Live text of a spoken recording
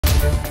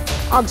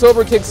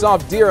October kicks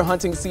off deer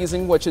hunting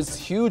season, which is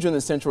huge in the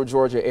central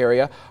Georgia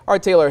area. Our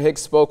Taylor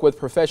Hicks spoke with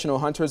professional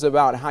hunters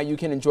about how you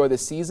can enjoy the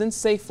season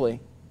safely.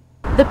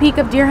 The peak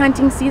of deer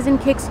hunting season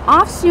kicks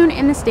off soon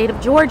in the state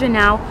of Georgia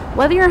now.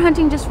 Whether you're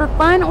hunting just for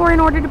fun or in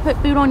order to put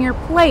food on your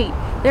plate,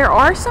 there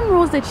are some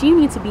rules that you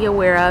need to be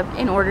aware of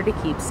in order to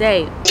keep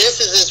safe.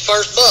 This is his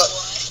first buck.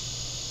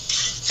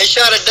 He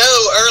shot a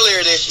doe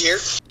earlier this year.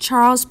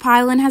 Charles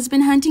Pylan has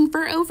been hunting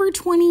for over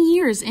 20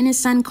 years, and his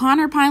son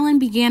Connor Pylan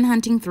began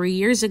hunting 3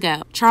 years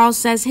ago. Charles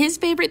says his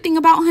favorite thing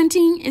about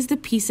hunting is the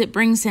peace it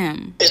brings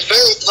him. It's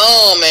very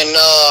calm and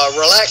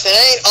relaxing.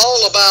 It ain't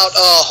all about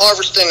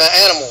harvesting an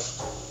animal.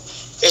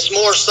 It's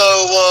more so,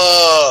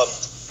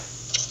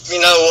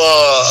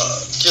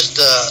 just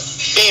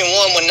being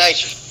one with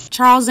nature.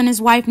 Charles and his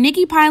wife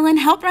Nikki Pylan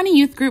help run a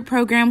youth group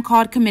program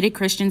called Committed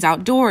Christians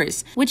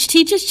Outdoors, which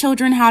teaches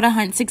children how to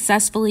hunt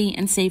successfully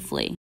and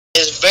safely.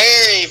 It's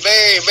very,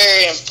 very,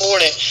 very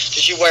important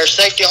that you wear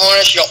safety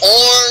harness, your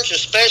orange,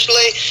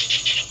 especially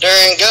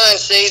during gun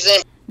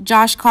season.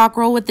 Josh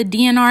Cockrell with the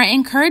DNR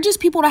encourages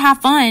people to have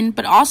fun,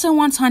 but also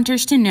wants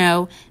hunters to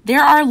know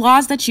there are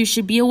laws that you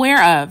should be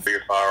aware of.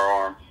 Your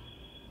firearm,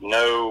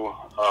 know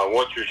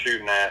what you're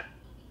shooting at.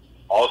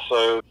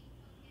 Also,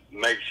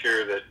 make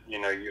sure that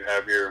you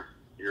have your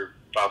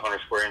 500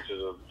 square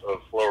inches of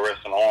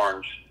fluorescent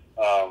orange,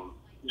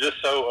 just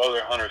so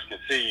other hunters can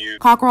see you.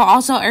 Cockrell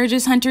also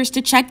urges hunters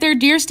to check their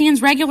deer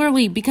stands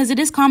regularly because it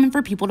is common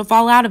for people to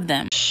fall out of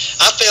them.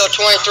 I fell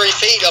 23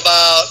 feet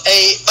about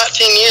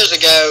 10 years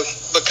ago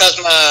because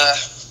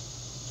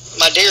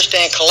my deer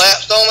stand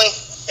collapsed on me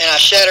and I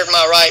shattered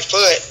my right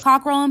foot.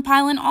 Cockrell and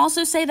Pylan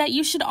also say that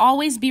you should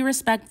always be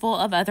respectful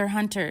of other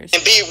hunters.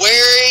 And be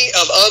wary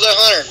of other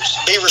hunters.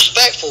 Be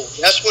respectful.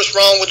 That's what's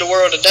wrong with the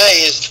world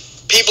today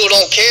is people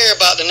don't care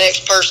about the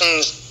next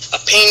person's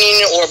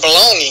opinion or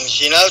belongings.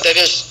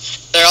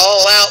 They're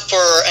all out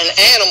for an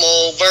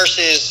animal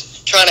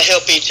versus trying to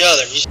help each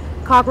other.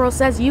 Cockrell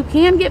says you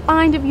can get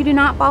fined if you do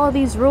not follow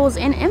these rules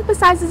and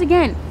emphasizes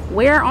again,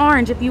 wear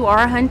orange if you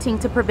are hunting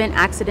to prevent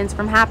accidents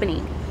from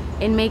happening.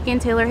 In Macon,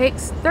 Taylor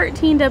Hicks,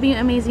 13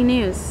 WMAZ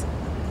News.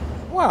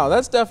 Wow,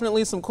 that's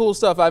definitely some cool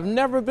stuff. I've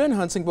never been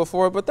hunting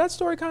before, but that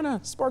story kind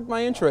of sparked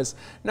my interest.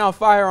 Now,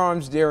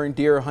 firearms during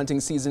deer hunting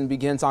season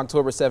begins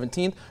October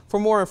 17th. For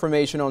more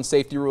information on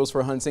safety rules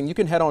for hunting, you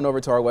can head on over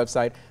to our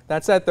website.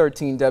 That's at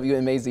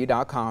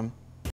 13WMAZ.com.